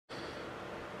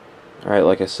Alright,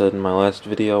 like I said in my last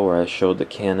video where I showed the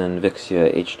Canon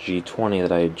Vixia HG20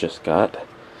 that I had just got,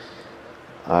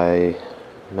 I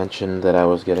mentioned that I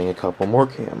was getting a couple more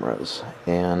cameras,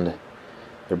 and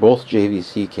they're both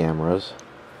JVC cameras.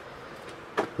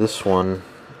 This one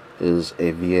is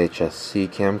a VHS-C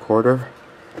camcorder.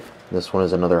 This one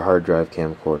is another hard drive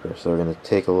camcorder. So we're going to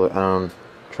take a look. I'm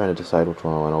trying to decide which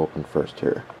one I want to open first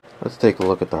here. Let's take a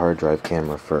look at the hard drive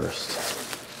camera first.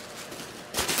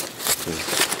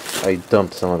 I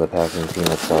dumped some of the packing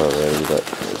peanuts out already, but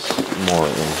there's more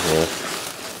in here.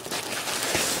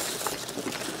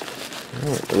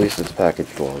 At least it's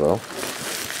packaged well, though.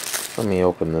 Let me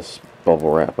open this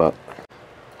bubble wrap up.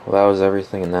 Well, that was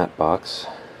everything in that box.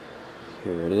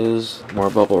 Here it is. More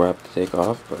bubble wrap to take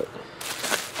off, but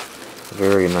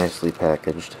very nicely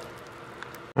packaged.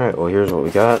 Alright, well here's what we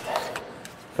got.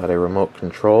 Got a remote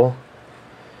control.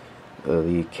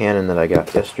 The Canon that I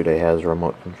got yesterday has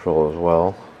remote control as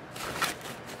well.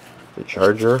 The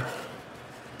charger.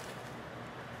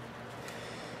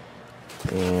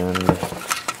 And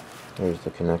there's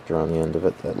the connector on the end of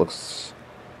it. That looks...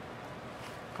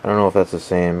 I don't know if that's the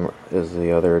same as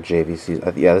the other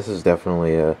JVCs. Yeah, this is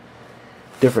definitely a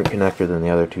different connector than the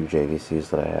other two JVCs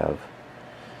that I have.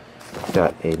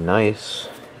 Got a nice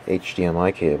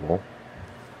HDMI cable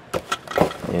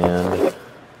and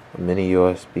a mini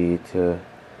USB to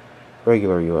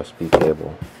regular USB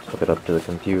cable. Hook it up to the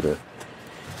computer.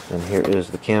 And here is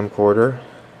the camcorder.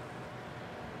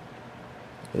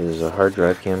 It is a hard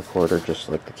drive camcorder just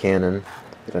like the Canon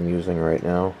that I'm using right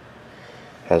now.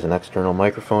 Has an external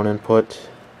microphone input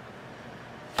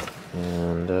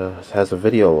and has a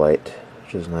video light,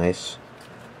 which is nice.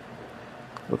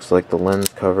 Looks like the lens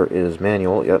cover is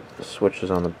manual. Yep, the switch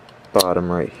is on the bottom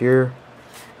right here.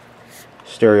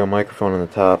 Stereo microphone on the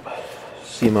top.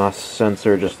 CMOS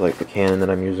sensor just like the Canon that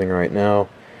I'm using right now.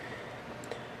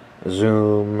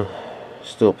 Zoom,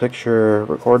 still picture,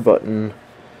 record button.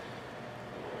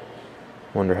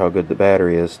 Wonder how good the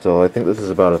battery is still. I think this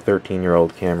is about a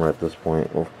 13-year-old camera at this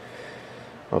point.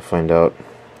 I'll find out.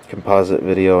 Composite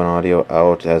video and audio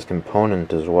out as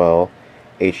component as well.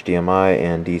 HDMI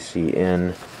and DC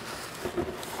in.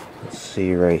 Let's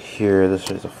see right here. This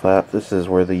is a flap. This is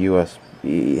where the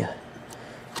USB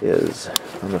is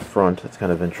on the front. It's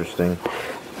kind of interesting.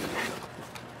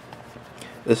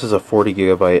 This is a 40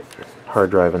 gigabyte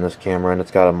hard drive in this camera, and it's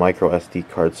got a micro SD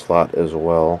card slot as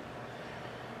well.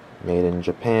 Made in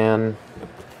Japan.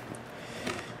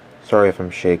 Sorry if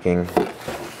I'm shaking.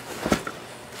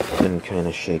 Been kind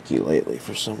of shaky lately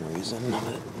for some reason.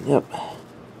 But, yep.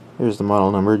 Here's the model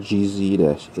number,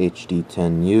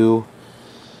 GZ-HD10U.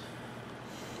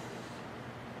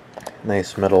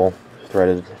 Nice metal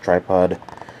threaded tripod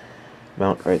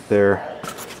mount right there.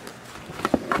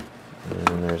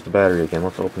 And there's the battery again.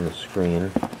 Let's open the screen.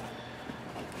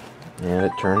 And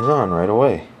it turns on right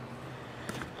away.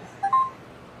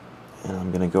 And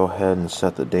I'm going to go ahead and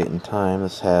set the date and time.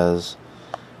 This has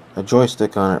a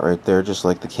joystick on it right there, just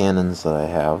like the Canons that I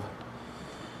have.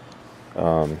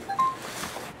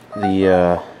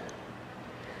 The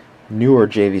newer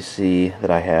JVC that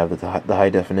I have, the high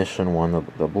definition one,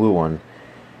 the blue one,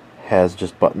 has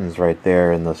just buttons right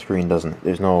there, and the screen doesn't.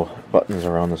 There's no buttons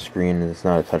around the screen. It's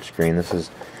not a touch screen. This is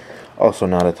also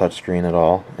not a touch screen at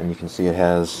all, and you can see it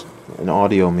has an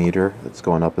audio meter that's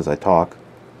going up as I talk.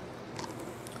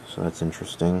 So that's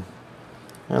interesting.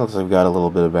 And it looks like we've got a little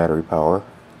bit of battery power.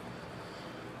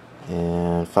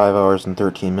 And 5 hours and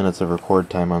 13 minutes of record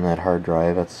time on that hard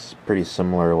drive. That's pretty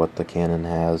similar to what the Canon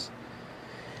has.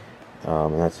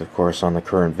 And that's of course on the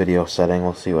current video setting.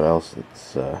 We'll see what else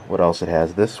it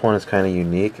has. This one is kind of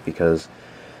unique because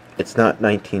it's not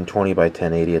 1920 by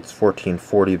 1080. It's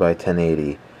 1440 by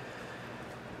 1080,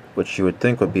 which you would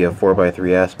think would be a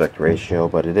 4:3 aspect ratio,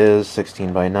 but it is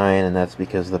 16 by 9, and that's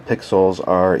because the pixels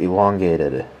are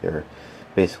elongated. They're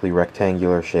basically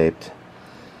rectangular shaped.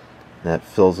 That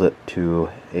fills it to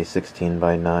a 16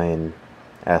 by 9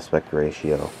 aspect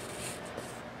ratio.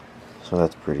 So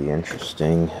that's pretty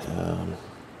interesting.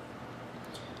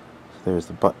 There's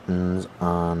the buttons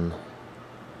on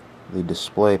the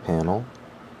display panel.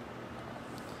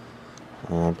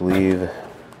 And I believe the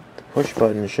push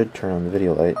button should turn on the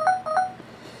video light.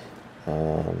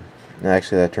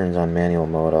 Actually, that turns on manual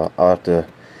mode. I'll have to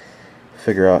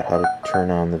figure out how to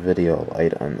turn on the video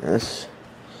light on this.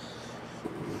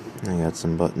 I got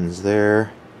some buttons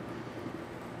there.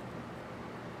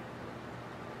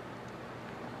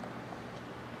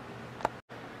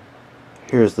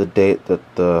 Here's the date that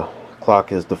the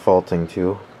clock is defaulting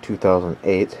to,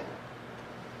 2008.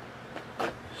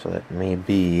 So that may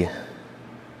be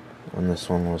when this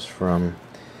one was from.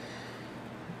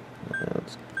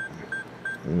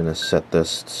 I'm going to set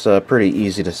this. It's pretty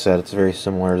easy to set. It's very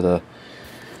similar to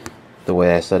the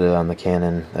way I set it on the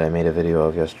Canon that I made a video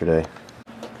of yesterday.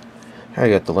 I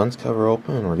got the lens cover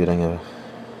open and we're getting a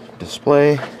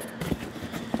display.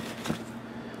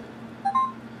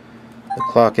 The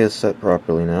clock is set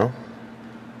properly now,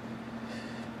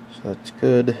 so that's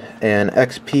good. And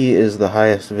XP is the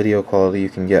highest video quality you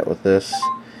can get with this,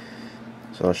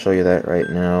 so I'll show you that right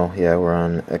now. Yeah, we're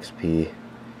on XP.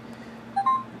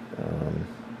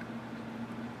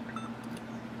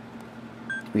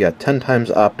 We got 10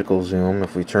 times optical zoom.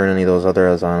 If we turn any of those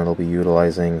others on, it'll be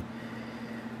utilizing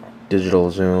digital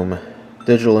zoom.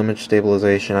 Digital image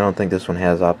stabilization. I don't think this one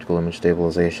has optical image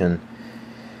stabilization.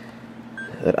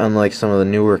 But unlike some of the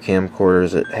newer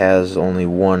camcorders, it has only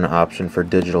one option for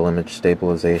digital image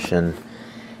stabilization.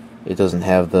 It doesn't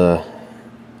have the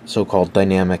so-called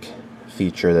dynamic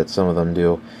feature that some of them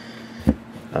do,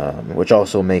 which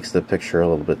also makes the picture a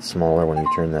little bit smaller when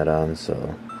you turn that on.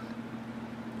 So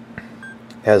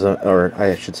has a, or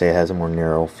I should say, it has a more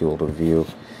narrow field of view.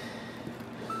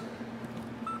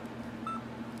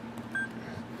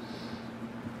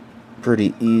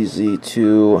 Pretty easy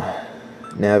to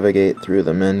navigate through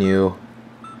the menu.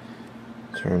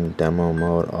 Turn demo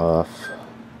mode off.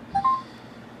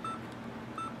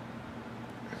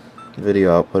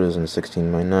 Video output is in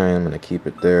 16:9. I'm going to keep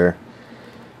it there.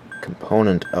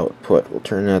 Component output, we'll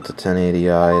turn that to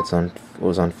 1080i. It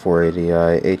was on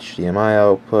 480i. HDMI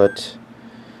output,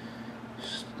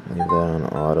 just leave that on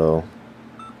auto.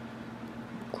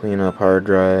 Clean up hard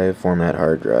drive, format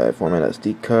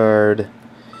SD card.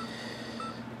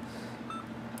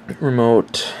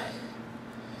 Remote,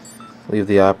 leave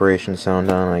the operation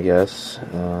sound on, I guess,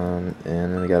 and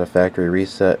then we got a factory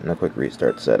reset and a quick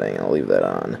restart setting. I'll leave that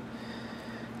on.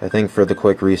 I think for the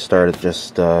quick restart, it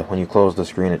just when you close the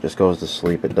screen, it just goes to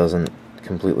sleep. It doesn't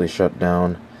completely shut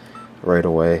down right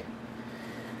away.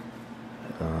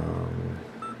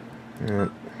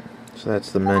 Yep. So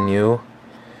that's the menu.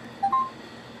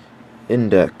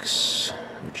 Index,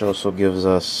 which also gives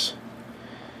us,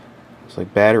 it's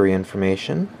like battery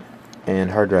information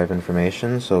and hard drive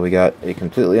information. So we got a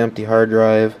completely empty hard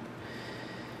drive,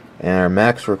 and our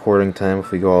max recording time,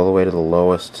 if we go all the way to the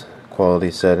lowest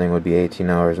quality setting, would be 18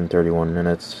 hours and 31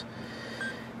 minutes.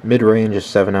 Mid-range is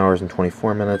 7 hours and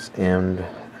 24 minutes, and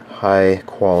high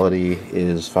quality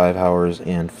is 5 hours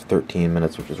and 13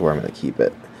 minutes, which is where I'm going to keep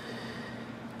it.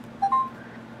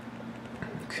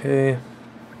 Okay.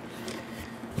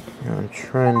 Now I'm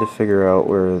trying to figure out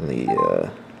where the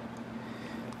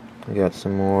we got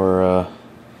some more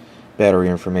battery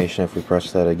information. If we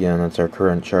press that again, that's our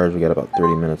current charge. We got about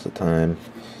 30 minutes of time.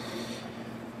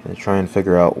 And try and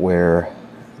figure out where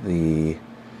the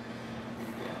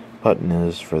button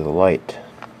is for the light.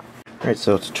 Alright,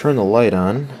 so to turn the light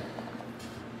on,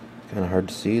 kind of hard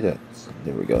to see. There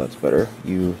we go, that's better.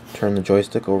 You turn the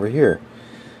joystick over here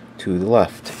to the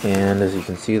left, and as you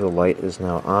can see, the light is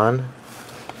now on.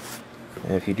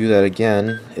 And if you do that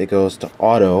again, it goes to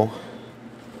auto.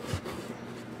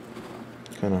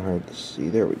 Kind of hard to see.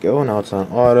 There we go. Now it's on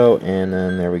auto, and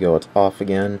then there we go. It's off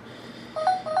again.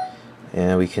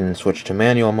 And we can switch to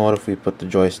manual mode if we put the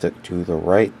joystick to the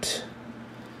right.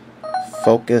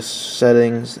 Focus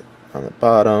settings on the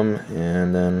bottom,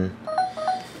 and then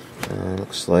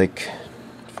looks like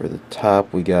for the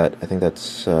top we got, I think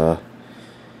that's going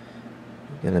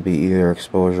to be either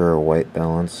exposure or white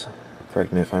balance.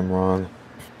 Correct me if I'm wrong.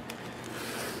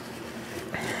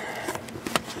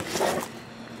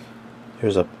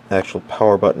 Here's a actual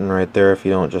power button right there if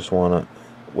you don't just want to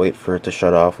wait for it to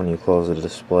shut off when you close the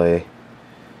display.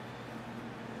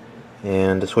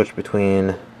 And to switch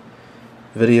between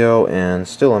video and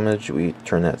still image, we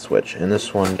turn that switch. And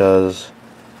this one does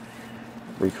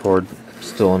record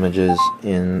still images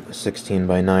in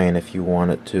 16:9 if you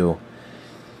want it to.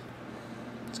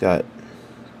 It's got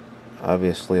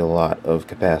obviously a lot of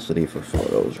capacity for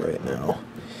photos right now.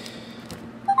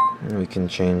 And we can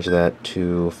change that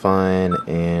to fine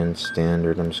and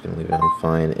standard. I'm just going to leave it on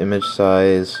fine. Image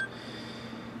size,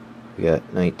 we got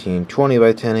 1920 by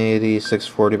 1080,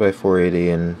 640 by 480,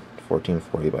 and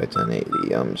 1440 by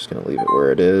 1080. I'm just going to leave it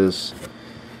where it is.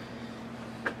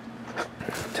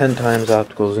 10 times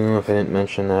optical zoom, if I didn't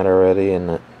mention that already, and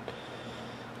that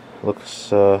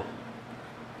looks like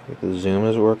the zoom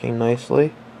is working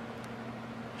nicely.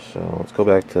 So let's go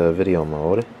back to video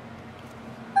mode.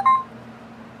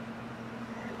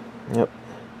 Yep,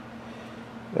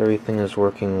 everything is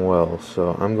working well.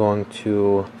 So I'm going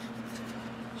to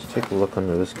just take a look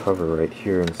under this cover right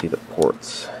here and see the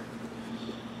ports.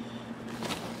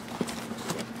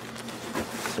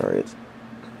 Sorry, it's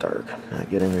dark. I'm not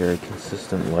getting very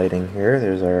consistent lighting here.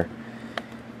 There's our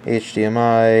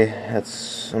HDMI, that's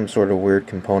some sort of weird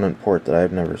component port that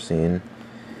I've never seen,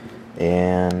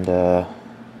 and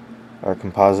our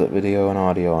composite video and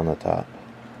audio on the top.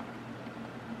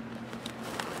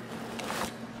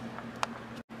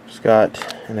 Just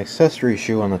got an accessory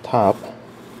shoe on the top.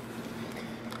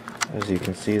 As you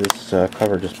can see, this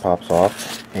cover just pops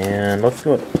off, and let's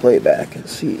go to playback and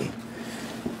see.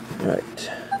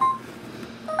 Right.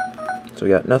 So we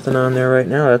got nothing on there right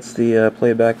now. That's the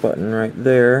playback button right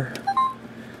there.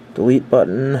 Delete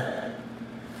button.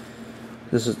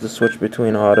 This is the switch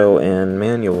between auto and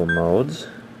manual modes.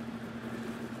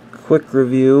 Quick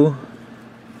review.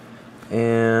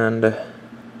 And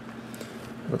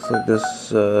looks like this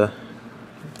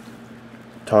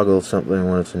toggles something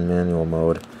when it's in manual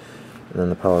mode. And then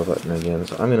the power button again.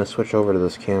 So I'm going to switch over to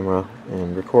this camera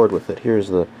and record with it. Here's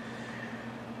a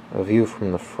view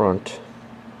from the front.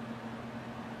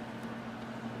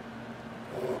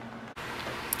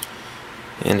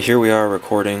 And here we are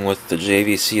recording with the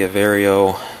JVC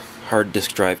Everio hard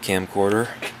disk drive camcorder.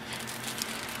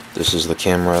 This is the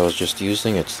camera I was just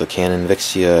using. It's the Canon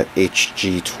Vixia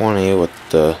HG20 with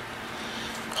the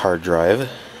hard drive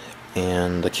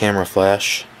and the camera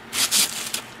flash.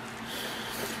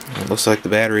 It looks like the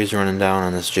battery's running down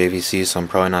on this JVC, so I'm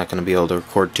probably not going to be able to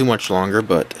record too much longer,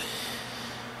 but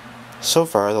so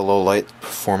far the low light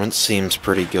performance seems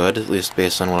pretty good, at least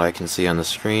based on what I can see on the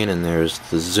screen. And there's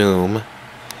the zoom.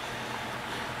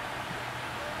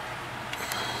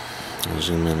 I'll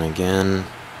zoom in again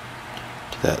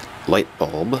to that light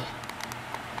bulb.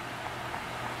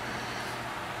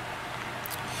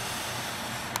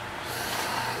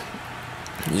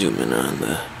 Zoom in on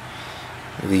the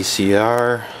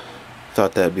VCR.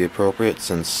 Thought that'd be appropriate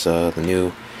since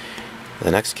the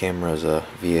next camera is a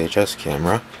VHS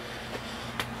camera.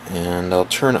 And I'll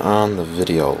turn on the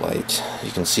video light.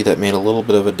 You can see that made a little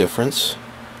bit of a difference.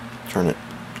 Turn it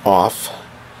off.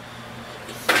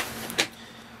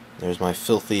 There's my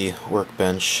filthy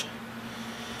workbench.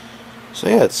 So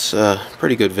yeah, it's a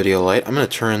pretty good video light. I'm going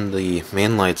to turn the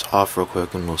main lights off real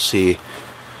quick and we'll see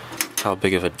how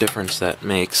big of a difference that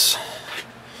makes.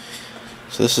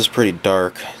 So this is pretty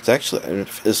dark. It's actually,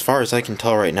 as far as I can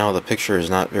tell right now, the picture is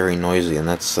not very noisy, and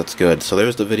that's good. So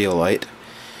there's the video light.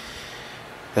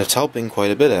 That's helping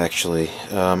quite a bit, actually.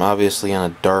 Obviously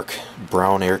on a dark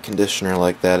brown air conditioner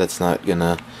like that, it's not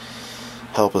gonna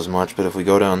help as much, but if we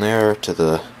go down there to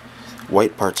the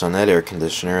white parts on that air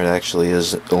conditioner, it actually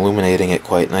is illuminating it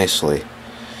quite nicely.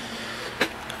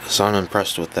 So I'm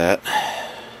impressed with that.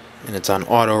 And it's on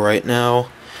auto right now.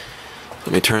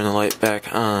 Let me turn the light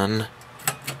back on,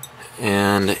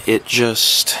 and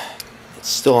it's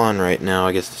still on right now.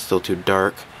 I guess it's still too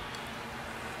dark.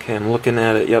 Okay, I'm looking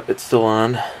at it. Yep, it's still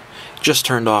on. Just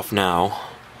turned off now.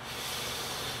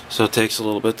 So it takes a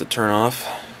little bit to turn off.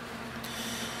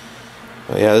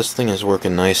 But yeah, this thing is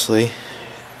working nicely.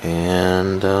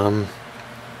 And,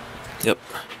 yep.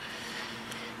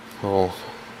 We'll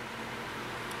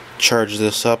charge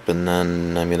this up, and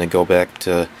then I'm going to go back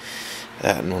to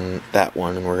that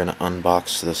one, and we're going to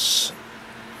unbox this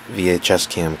VHS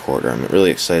camcorder. I'm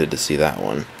really excited to see that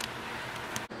one.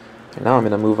 And now I'm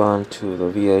going to move on to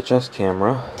the VHS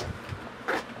camera.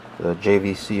 The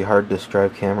JVC hard disk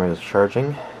drive camera is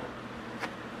charging.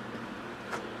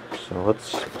 So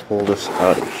let's pull this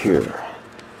out of here.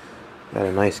 Got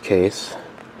a nice case.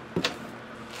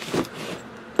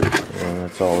 And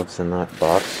that's all that's in that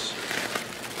box.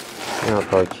 And I'll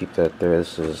probably keep that there.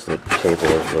 The table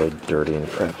is really dirty and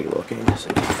crappy looking. So,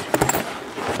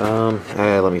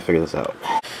 let me figure this out.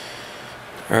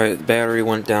 Alright, the battery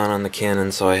went down on the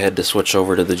Canon, so I had to switch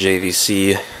over to the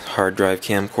JVC hard drive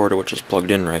camcorder, which is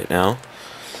plugged in right now.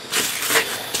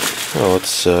 So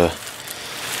let's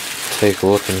take a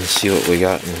look and see what we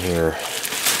got in here.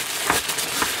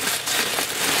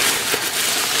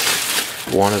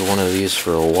 Wanted one of these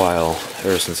for a while,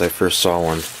 ever since I first saw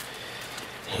one.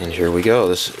 And here we go.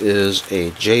 This is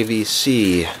a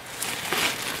JVC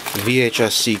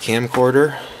VHS-C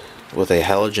camcorder with a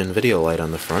halogen video light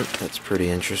on the front. That's pretty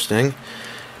interesting.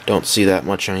 Don't see that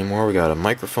much anymore. We got a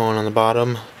microphone on the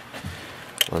bottom,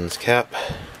 lens cap.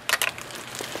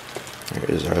 There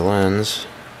is our lens.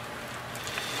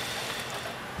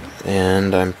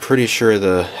 And I'm pretty sure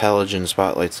the halogen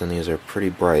spotlights in these are pretty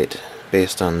bright,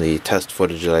 based on the test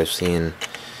footage that I've seen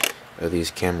of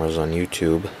these cameras on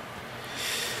YouTube.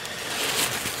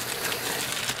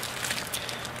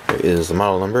 There is the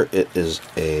model number. It is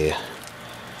a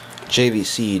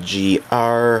JVC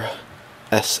GR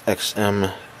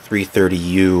SXM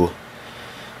 330U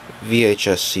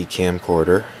VHS-C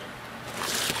camcorder.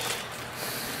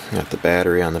 Got the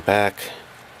battery on the back.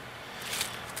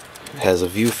 It has a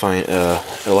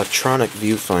electronic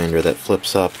viewfinder that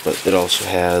flips up, but it also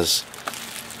has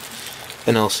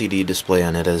an LCD display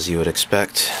on it, as you would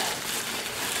expect.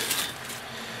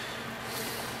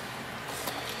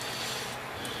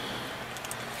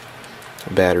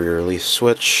 A battery release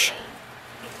switch.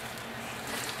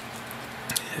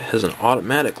 It has an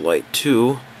automatic light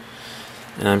too,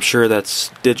 and I'm sure that's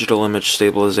digital image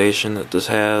stabilization that this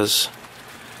has.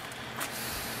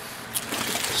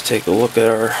 Let's take a look at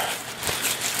our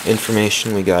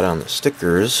information we got on the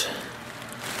stickers.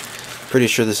 Pretty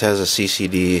sure this has a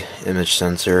CCD image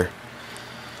sensor.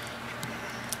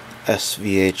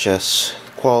 SVHS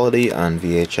quality on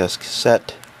VHS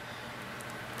cassette.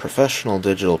 Professional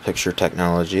digital picture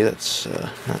technology. That's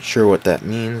not sure what that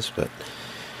means, but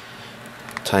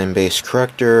time-based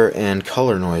corrector and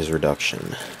color noise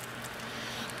reduction.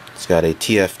 It's got a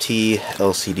TFT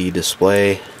LCD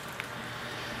display,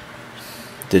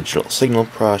 digital signal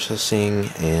processing,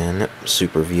 and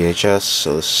Super VHS,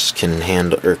 so this can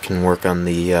handle or can work on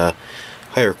the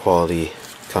higher quality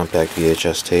compact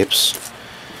VHS tapes.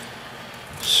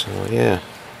 So yeah,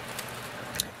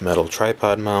 metal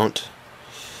tripod mount.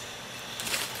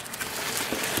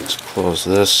 Let's close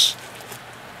this.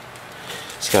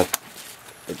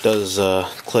 It does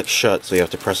click shut, so you have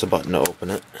to press a button to open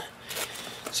it.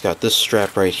 It's got this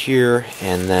strap right here,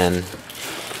 and then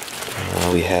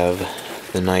we have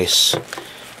the nice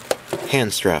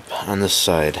hand strap on this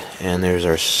side, and there's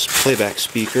our playback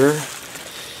speaker.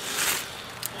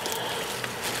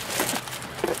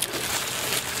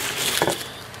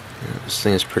 This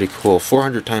thing is pretty cool.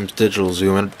 400 times digital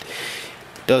zoom, and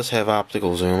it does have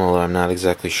optical zoom, although I'm not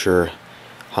exactly sure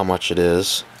how much it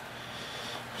is.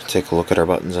 Take a look at our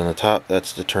buttons on the top.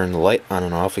 That's to turn the light on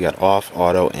and off. We got off,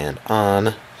 auto, and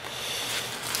on.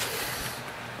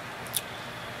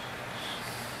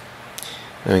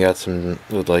 And we got some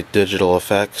like digital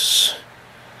effects.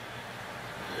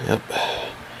 Yep.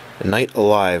 Night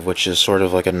Alive, which is sort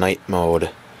of like a night mode.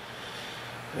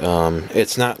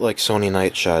 It's not like Sony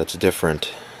Night Shot, it's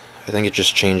different. I think it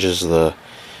just changes the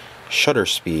shutter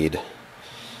speed.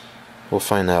 We'll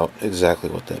find out exactly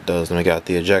what that does. And we got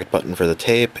the eject button for the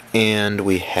tape, and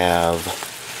we have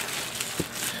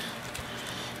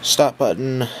stop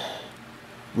button,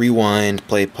 rewind,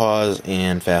 play, pause,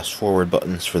 and fast forward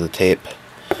buttons for the tape.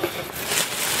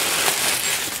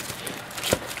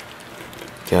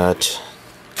 Got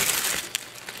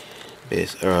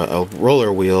a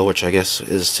roller wheel, which I guess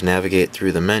is to navigate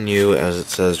through the menu, as it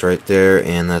says right there,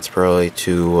 and that's probably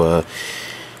to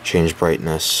change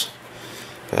brightness.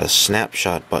 Got a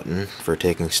snapshot button for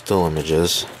taking still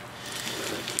images.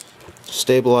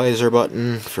 Stabilizer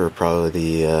button for probably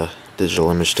the digital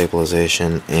image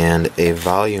stabilization, and a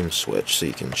volume switch so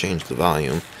you can change the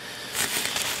volume.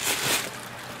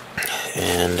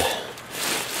 And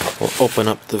we'll open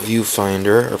up the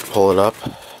viewfinder or pull it up,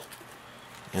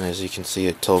 and as you can see,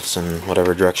 it tilts in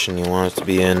whatever direction you want it to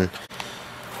be in.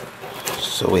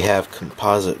 So we have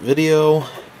composite video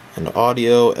and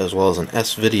audio, as well as an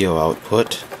S-video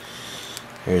output.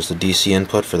 Here's the DC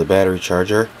input for the battery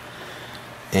charger,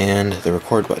 and the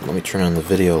record button. Let me turn on the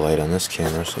video light on this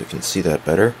camera so we can see that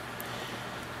better.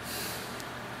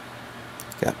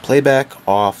 Got playback,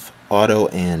 off, auto,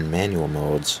 and manual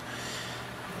modes.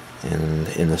 And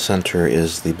in the center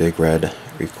is the big red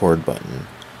record button.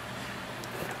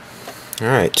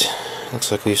 Alright,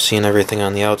 looks like we've seen everything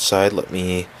on the outside. Let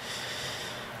me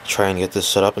try and get this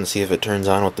set up and see if it turns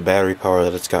on with the battery power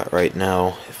that it's got right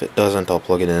now. If it doesn't, I'll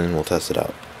plug it in and we'll test it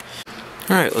out.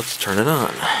 Alright, let's turn it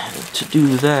on. To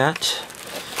do that,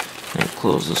 and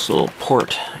close this little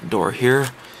port door here.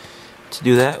 To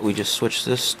do that, we just switch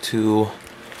this to,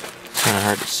 kind of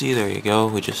hard to see, there you go,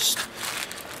 we just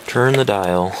turn the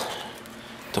dial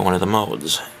to one of the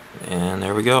modes. And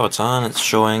there we go, it's on, it's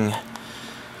showing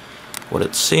what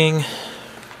it's seeing.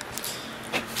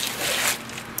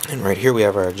 And right here we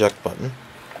have our eject button.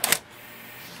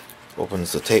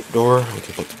 Opens the tape door, we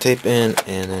can put the tape in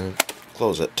and then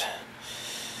close it.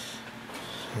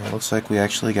 It looks like we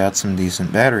actually got some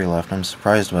decent battery left. I'm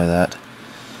surprised by that.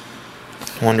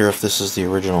 Wonder if this is the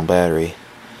original battery.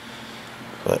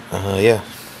 But yeah.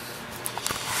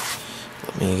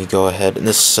 Let me go ahead. And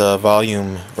this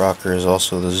volume rocker is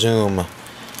also the zoom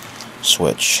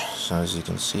switch. So as you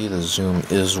can see, the zoom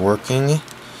is working.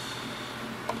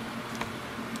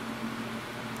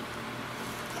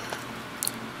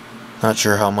 Not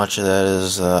sure how much of that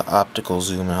is optical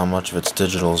zoom and how much of it's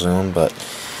digital zoom, but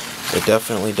it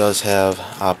definitely does have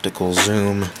optical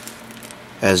zoom,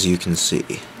 as you can see.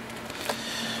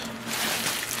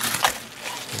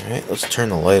 Alright, let's turn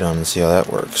the light on and see how that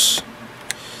works.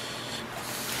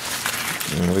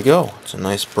 There we go. It's a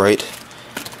nice bright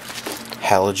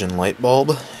halogen light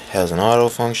bulb. Has an auto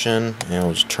function, and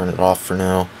we'll just turn it off for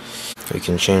now. We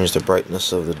can change the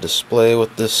brightness of the display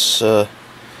with this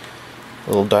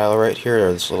little dial right here,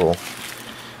 or this little,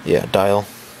 dial.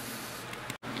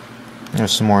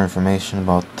 There's some more information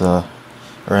about the,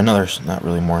 or another, not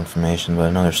really more information, but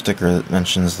another sticker that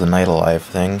mentions the Night Alive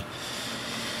thing.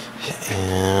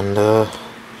 And the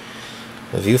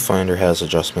viewfinder has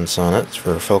adjustments on it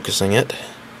for focusing it.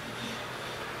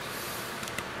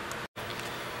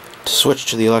 To switch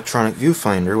to the electronic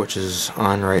viewfinder, which is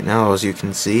on right now, as you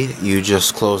can see, you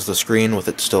just close the screen with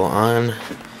it still on,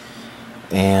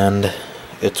 and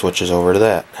it switches over to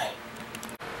that.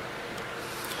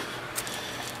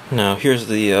 Now here's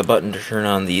the button to turn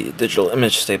on the digital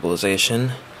image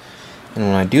stabilization, and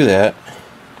when I do that,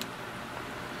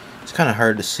 it's kind of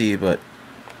hard to see, but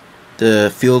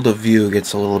the field of view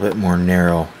gets a little bit more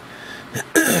narrow.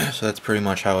 So that's pretty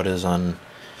much how it is on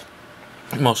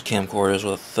most camcorders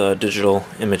with digital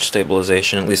image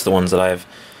stabilization, at least the ones that I've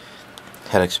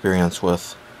had experience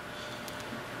with.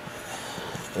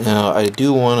 Now I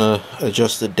do want to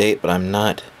adjust the date, but I'm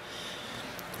not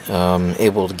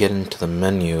able to get into the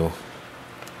menu.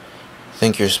 I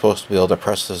think you're supposed to be able to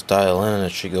press this dial in and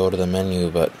it should go to the menu,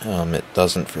 but it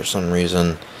doesn't for some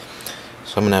reason.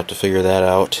 So I'm going to have to figure that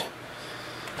out.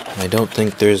 I don't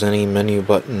think there's any menu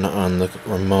button on the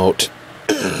remote.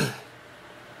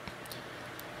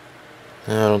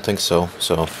 I don't think so.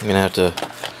 So I'm going to have to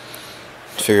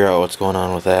figure out what's going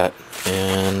on with that.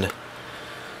 And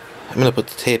I'm going to put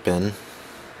the tape in,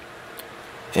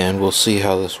 and we'll see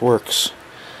how this works.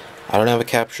 I don't have a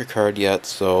capture card yet,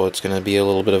 so it's going to be a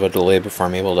little bit of a delay before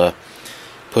I'm able to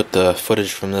put the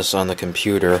footage from this on the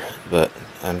computer, but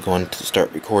I'm going to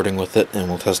start recording with it, and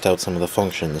we'll test out some of the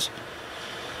functions.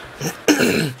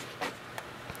 The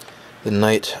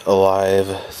Night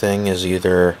Alive thing is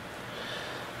either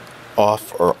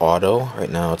off or auto. Right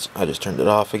now I just turned it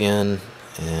off again,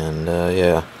 and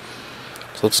yeah.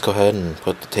 So let's go ahead and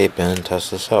put the tape in and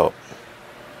test this out.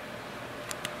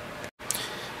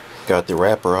 Got the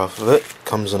wrapper off of it.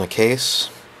 Comes in a case.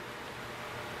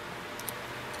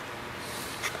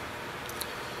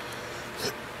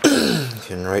 You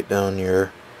can write down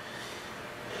your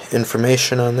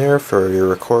information on there for your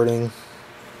recording.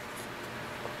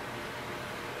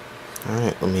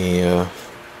 Alright, let me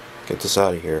get this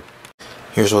out of here.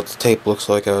 Here's what the tape looks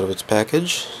like out of its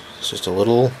package. It's just a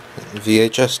little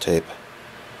VHS tape.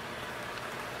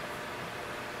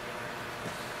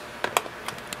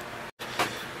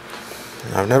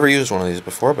 I've never used one of these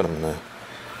before, but I'm going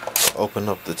to open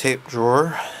up the tape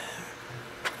drawer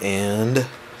and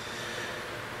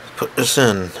put this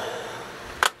in.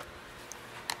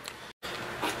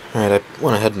 Alright, I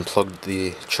went ahead and plugged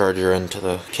the charger into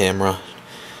the camera.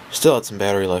 Still had some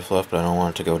battery life left, but I don't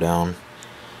want it to go down.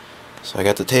 So I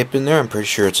got the tape in there. I'm pretty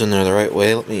sure it's in there the right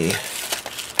way. Let me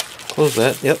close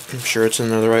that. Yep, I'm sure it's in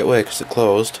there the right way because it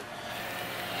closed.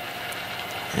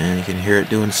 And you can hear it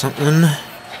doing something.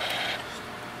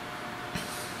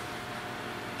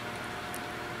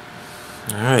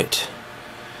 Alright,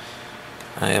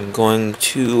 I am going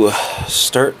to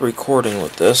start recording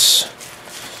with this,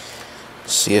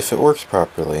 see if it works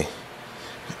properly.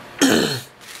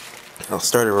 I'll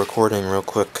start a recording real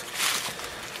quick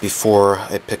before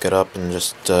I pick it up and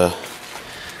just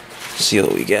see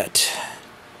what we get.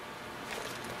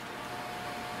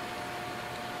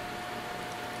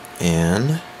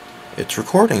 And it's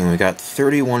recording. We got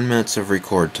 31 minutes of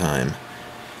record time.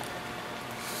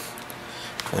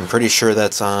 I'm pretty sure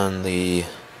that's on the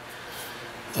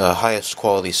highest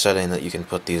quality setting that you can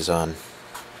put these on.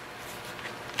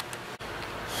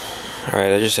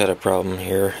 Alright, I just had a problem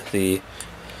here. The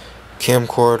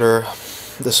camcorder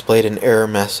displayed an error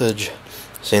message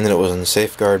saying that it was in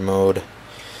safeguard mode,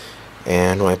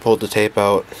 and when I pulled the tape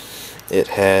out, it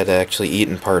had actually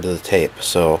eaten part of the tape.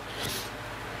 So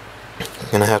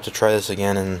I'm gonna have to try this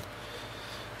again and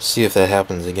see if that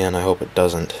happens again. I hope it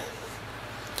doesn't.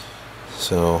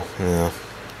 So, yeah,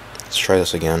 let's try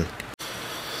this again.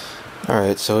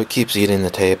 Alright, so it keeps eating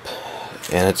the tape,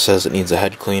 and it says it needs a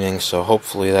head cleaning, so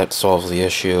hopefully that solves the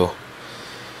issue.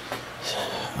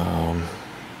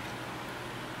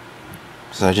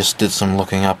 So I just did some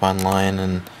looking up online,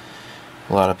 and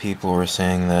a lot of people were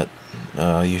saying that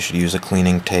you should use a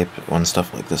cleaning tape when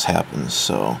stuff like this happens,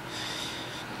 so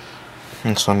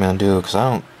that's what I'm going to do, because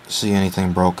I don't see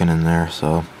anything broken in there,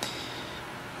 so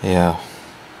yeah.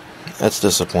 That's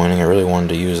disappointing. I really wanted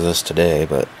to use this today,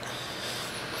 but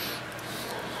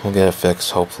we'll get it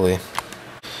fixed, hopefully.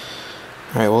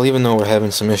 Alright, well, even though we're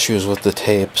having some issues with the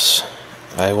tapes,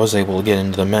 I was able to get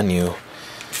into the menu,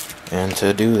 And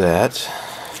to do that,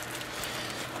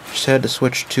 just had to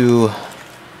switch to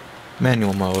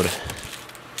manual mode.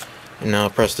 And now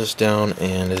press this down,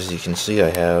 and as you can see,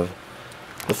 I have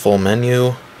the full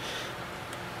menu.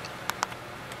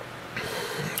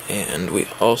 And we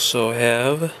also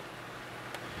have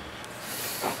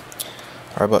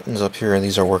our buttons up here.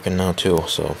 These are working now too,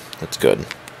 so that's good.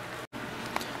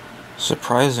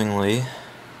 Surprisingly,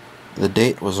 the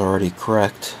date was already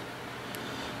correct.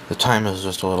 The time is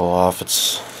just a little off. It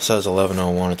says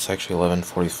 11:01. It's actually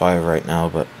 11:45 right now,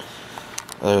 but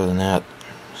other than that,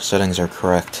 settings are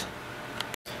correct.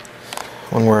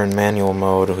 When we're in manual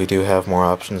mode, we do have more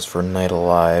options for Night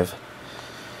Alive.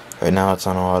 Right now it's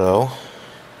on auto.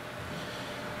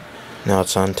 Now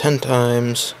it's on 10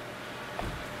 times,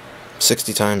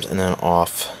 60 times, and then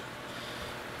off.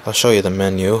 I'll show you the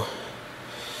menu.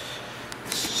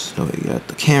 So we got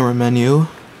the camera menu.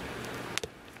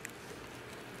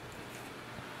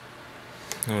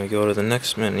 Then we go to the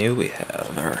next menu. We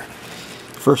have our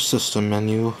first system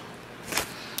menu.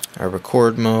 Our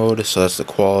record mode, so that's the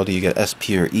quality. You get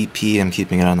SP or EP. I'm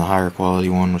keeping it on the higher quality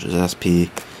one, which is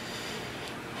SP.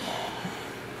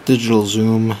 Digital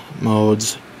zoom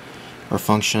modes or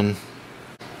function.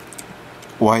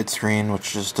 Widescreen,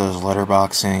 which just does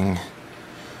letterboxing.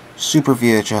 Super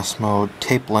VHS mode.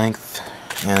 Tape length,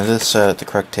 and it is set at the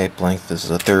correct tape length. This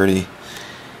is a 30,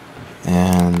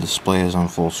 and the display is on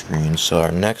full screen. So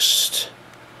our next,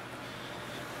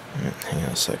 hang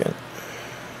on a second.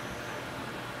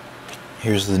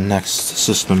 Here's the next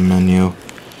system menu.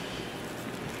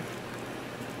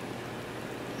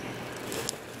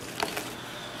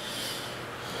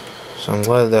 So I'm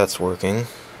glad that's working.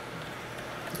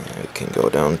 I can go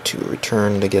down to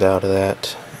return to get out of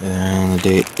that. And the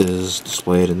date is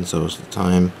displayed, and so is the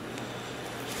time.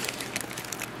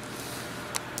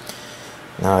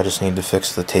 Now I just need to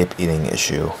fix the tape eating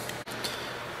issue.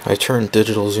 I turned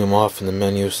digital zoom off in the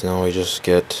menu, so now we just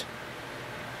get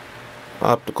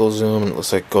optical zoom, and it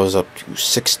looks like it goes up to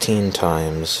 16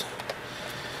 times.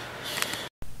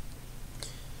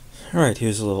 Alright,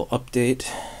 here's a little update.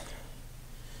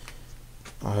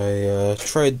 I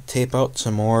tried to tape out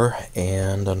some more,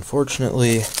 and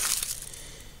unfortunately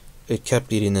it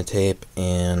kept eating the tape,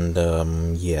 and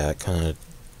yeah, it kind of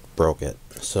broke it.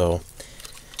 So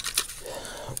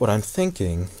what I'm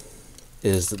thinking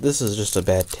is that this is just a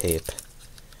bad tape,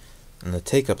 and the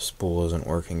take-up spool isn't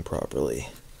working properly.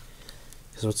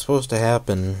 Because what's supposed to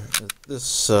happen is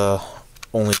this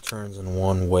only turns in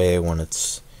one way when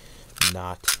it's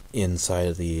not inside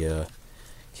of the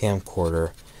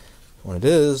camcorder. When it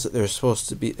is, there's a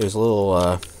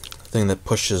little thing that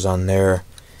pushes on there,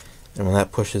 and when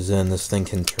that pushes in, this thing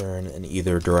can turn in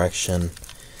either direction.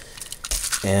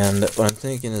 And what I'm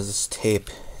thinking is this tape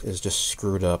is just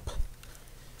screwed up,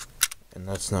 and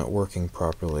that's not working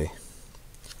properly.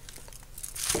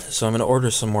 So I'm going to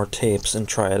order some more tapes and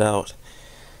try it out.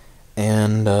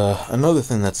 And another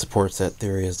thing that supports that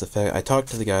theory is the fact I talked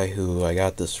to the guy who I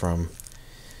got this from,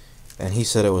 and he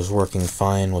said it was working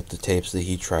fine with the tapes that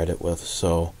he tried it with.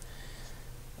 So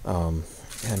I'm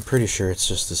pretty sure it's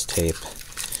just this tape,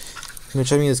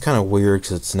 which I mean is kind of weird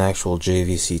because it's an actual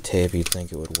JVC tape. You'd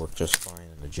think it would work just fine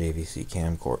in a JVC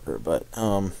camcorder, but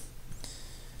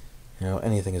you know,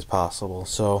 anything is possible.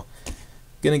 So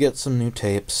gonna get some new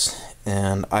tapes,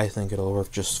 and I think it'll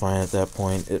work just fine at that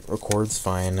point. It records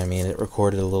fine. I mean, it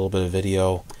recorded a little bit of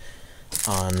video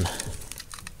on,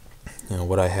 you know,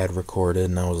 what I had recorded,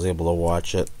 and I was able to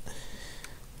watch it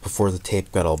before the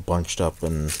tape got all bunched up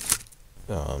and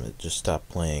it just stopped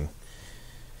playing.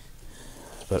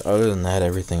 But other than that,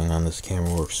 everything on this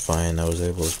camera works fine.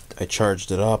 I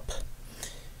charged it up.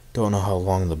 Don't know how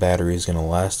long the battery is gonna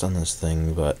last on this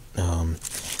thing, but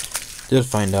did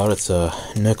find out it's a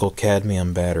nickel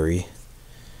cadmium battery,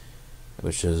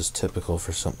 which is typical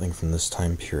for something from this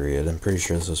time period. I'm pretty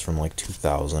sure this is from like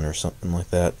 2000 or something like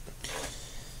that.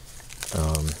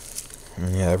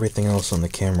 And yeah, everything else on the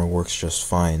camera works just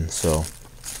fine, so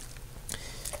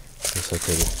I guess I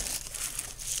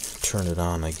could turn it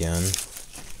on again.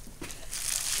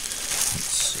 Let's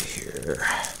see here.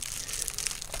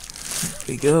 There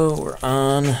we go, we're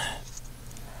on.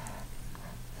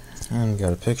 And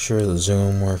got a picture. The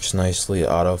zoom works nicely,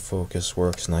 autofocus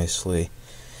works nicely.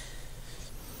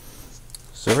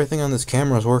 So everything on this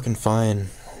camera is working fine.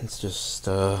 It's just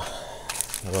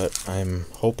what I'm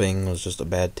hoping was just a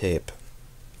bad tape.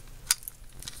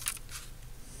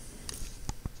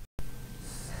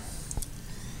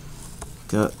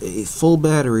 Got a full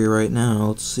battery right now.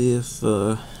 Let's see if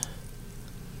it'll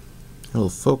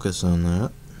focus on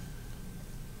that.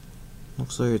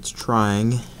 Looks like it's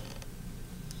trying.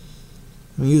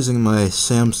 I'm using my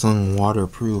Samsung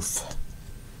waterproof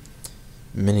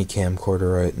mini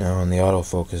camcorder right now, and the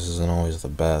autofocus isn't always the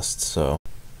best, so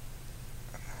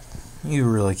you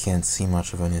really can't see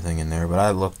much of anything in there. But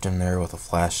I looked in there with a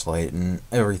flashlight and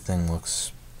everything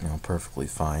looks, perfectly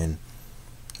fine.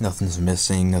 Nothing's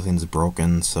missing, nothing's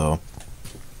broken, so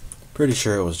pretty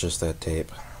sure it was just that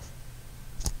tape.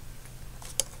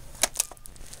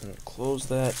 Close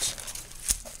that.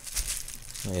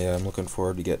 Yeah, I'm looking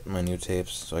forward to getting my new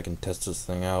tapes so I can test this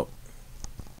thing out.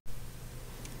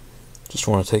 Just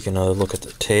want to take another look at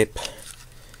the tape.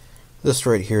 This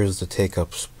right here is the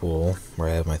take-up spool where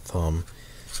I have my thumb.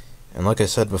 And like I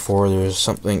said before, there's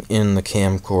something in the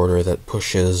camcorder that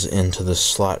pushes into this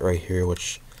slot right here,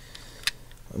 which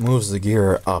moves the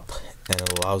gear up and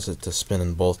it allows it to spin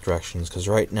in both directions. Because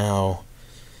right now,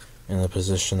 in the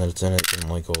position that it's in, it can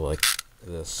only go like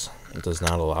this. It does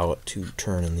not allow it to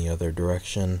turn in the other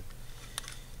direction,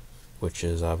 which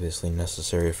is obviously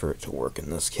necessary for it to work in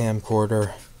this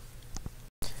camcorder.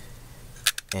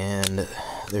 And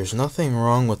there's nothing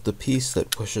wrong with the piece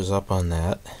that pushes up on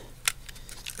that,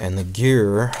 and the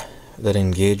gear that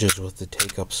engages with the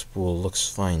take-up spool looks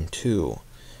fine too.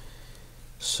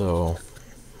 So,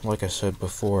 like I said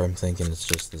before, I'm thinking it's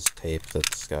just this tape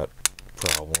that's got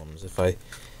problems. If I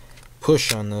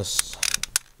push on this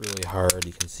really hard,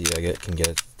 you can see I can get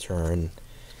it to turn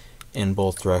in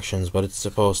both directions, but it's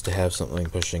supposed to have something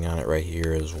pushing on it right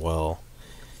here as well.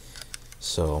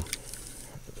 So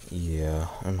yeah,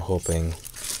 I'm hoping,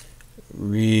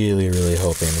 really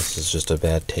hoping this is just a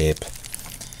bad tape,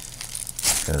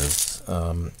 because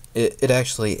it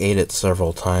actually ate it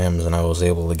several times and I was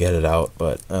able to get it out,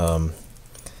 but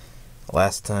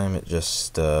last time it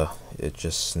just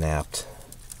snapped.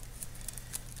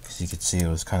 As you can see, it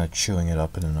was kind of chewing it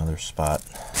up in another spot.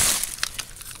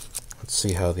 Let's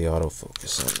see how the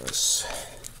autofocus on this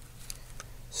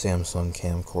Samsung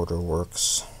camcorder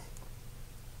works.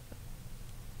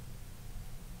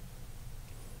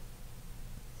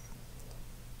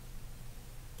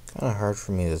 Kind of hard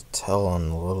for me to tell on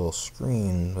the little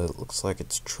screen, but it looks like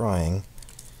it's trying.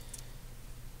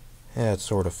 Yeah, it's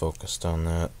sort of focused on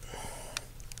that.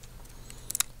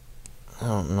 I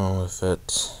don't know if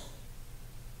it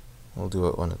will do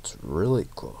it when it's really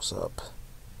close up.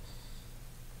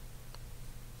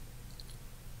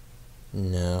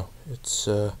 No, it's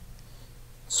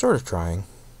sort of trying.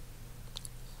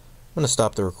 I'm going to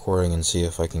stop the recording and see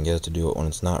if I can get it to do it when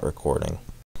it's not recording.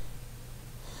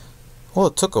 Well,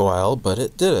 it took a while, but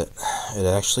it did it. It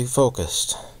actually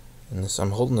focused. And this,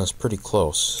 I'm holding this pretty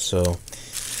close, so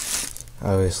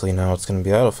obviously now it's going to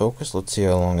be out of focus. Let's see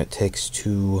how long it takes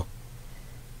to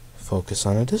focus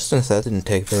on a distance. That didn't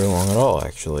take very long at all,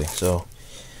 actually, so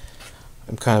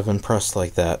I'm kind of impressed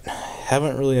like that.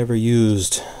 Haven't really ever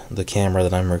used the camera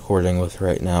that I'm recording with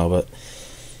right now, but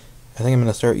I think I'm going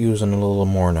to start using it a little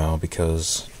more now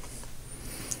because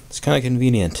it's kind of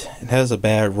convenient. It has a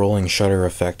bad rolling shutter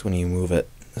effect when you move it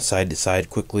side to side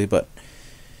quickly, but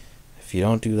if you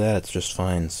don't do that, it's just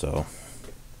fine, so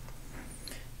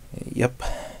yep.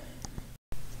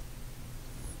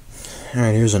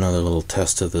 Alright, here's another little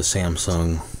test of the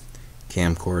Samsung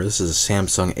camcorder. This is a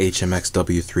Samsung HMX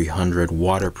W300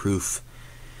 waterproof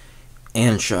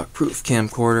and shockproof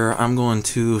camcorder. I'm going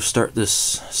to start this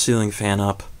ceiling fan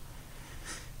up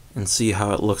and see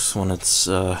how it looks when it's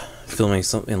filming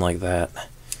something like that.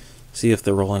 See if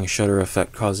the rolling shutter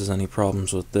effect causes any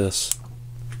problems with this.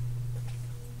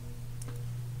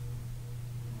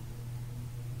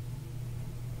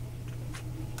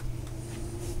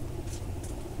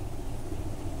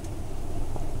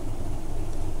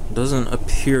 Doesn't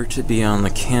appear to be on the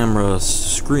camera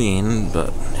screen,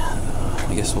 but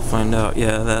I guess we'll find out.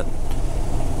 Yeah, that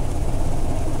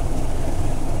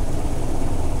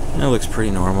looks pretty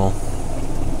normal.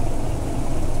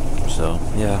 So,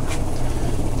 yeah,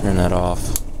 turn that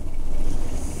off.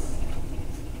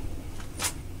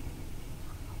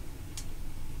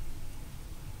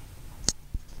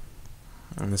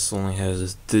 And this only has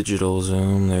this digital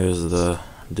zoom. There's the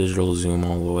digital zoom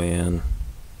all the way in.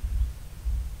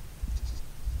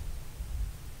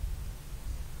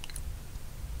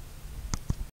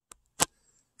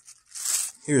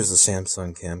 Here's the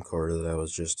Samsung camcorder that I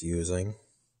was just using.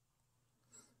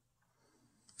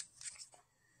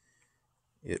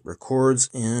 It records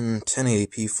in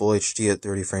 1080p Full HD at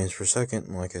 30 frames per second.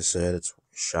 And like I said, it's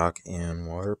shock and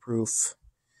waterproof.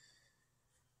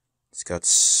 It's got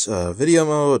video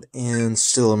mode and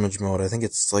still image mode. I think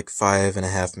it's like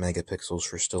 5.5 megapixels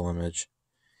for still image.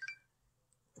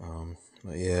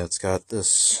 But yeah, it's got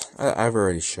this. I've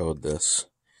already showed this.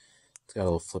 It's got a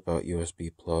little flip out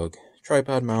USB plug.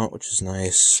 Tripod mount, which is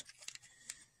nice.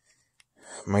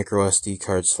 micro SD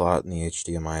card slot and the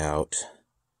HDMI out.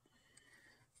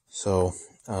 So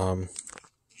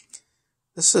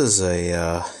this is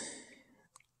a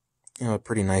a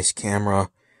pretty nice camera,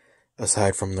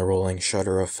 aside from the rolling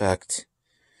shutter effect.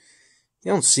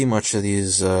 You don't see much of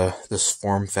these this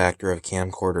form factor of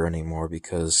camcorder anymore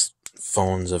because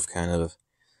phones have kind of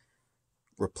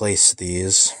replaced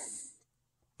these,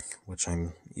 which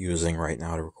I'm using right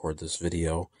now to record this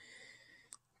video.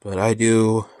 But I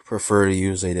do prefer to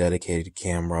use a dedicated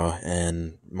camera,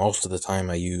 and most of the time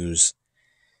I use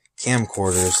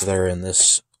camcorders that are in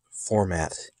this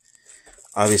format.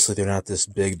 Obviously they're not this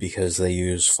big because they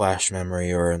use flash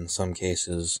memory, or in some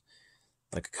cases,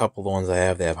 like a couple of the ones I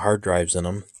have, they have hard drives in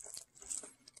them.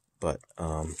 But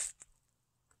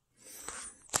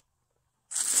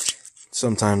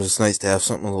sometimes it's nice to have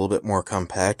something a little bit more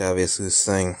compact. Obviously this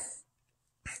thing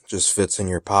just fits in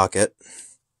your pocket.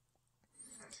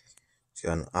 It's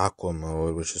got an aqua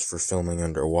mode, which is for filming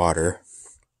underwater.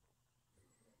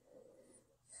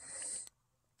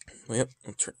 Yep,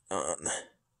 I'll turn it on.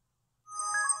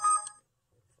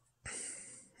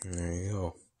 And there you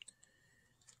go.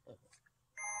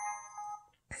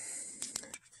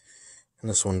 And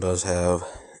this one does have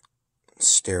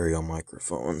stereo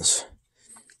microphones.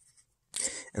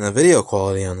 And the video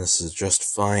quality on this is just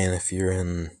fine if you're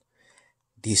in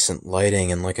decent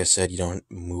lighting, and like I said, you don't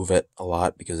move it a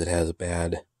lot because it has a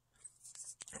bad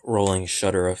rolling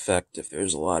shutter effect if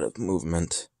there's a lot of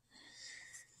movement.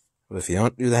 But if you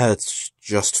don't do that, it's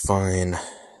just fine.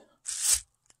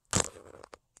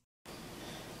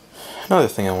 Another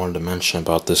thing I wanted to mention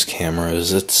about this camera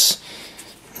is it's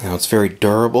very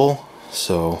durable.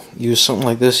 So use something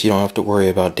like this, you don't have to worry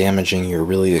about damaging your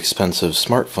really expensive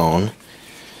smartphone.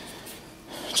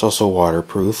 It's also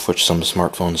waterproof, which some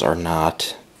smartphones are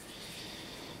not.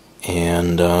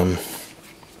 And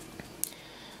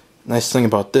nice thing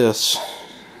about this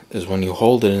is when you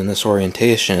hold it in this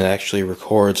orientation, it actually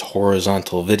records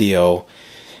horizontal video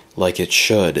like it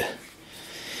should.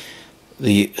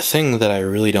 The thing that I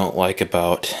really don't like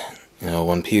about,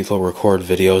 when people record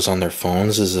videos on their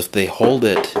phones is if they hold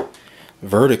it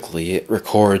vertically, it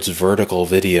records vertical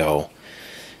video,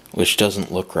 which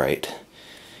doesn't look right.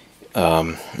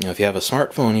 If you have a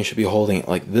smartphone, you should be holding it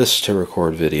like this to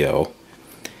record video.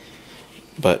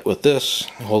 But with this,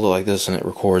 hold it like this and it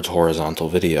records horizontal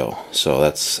video. So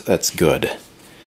that's good.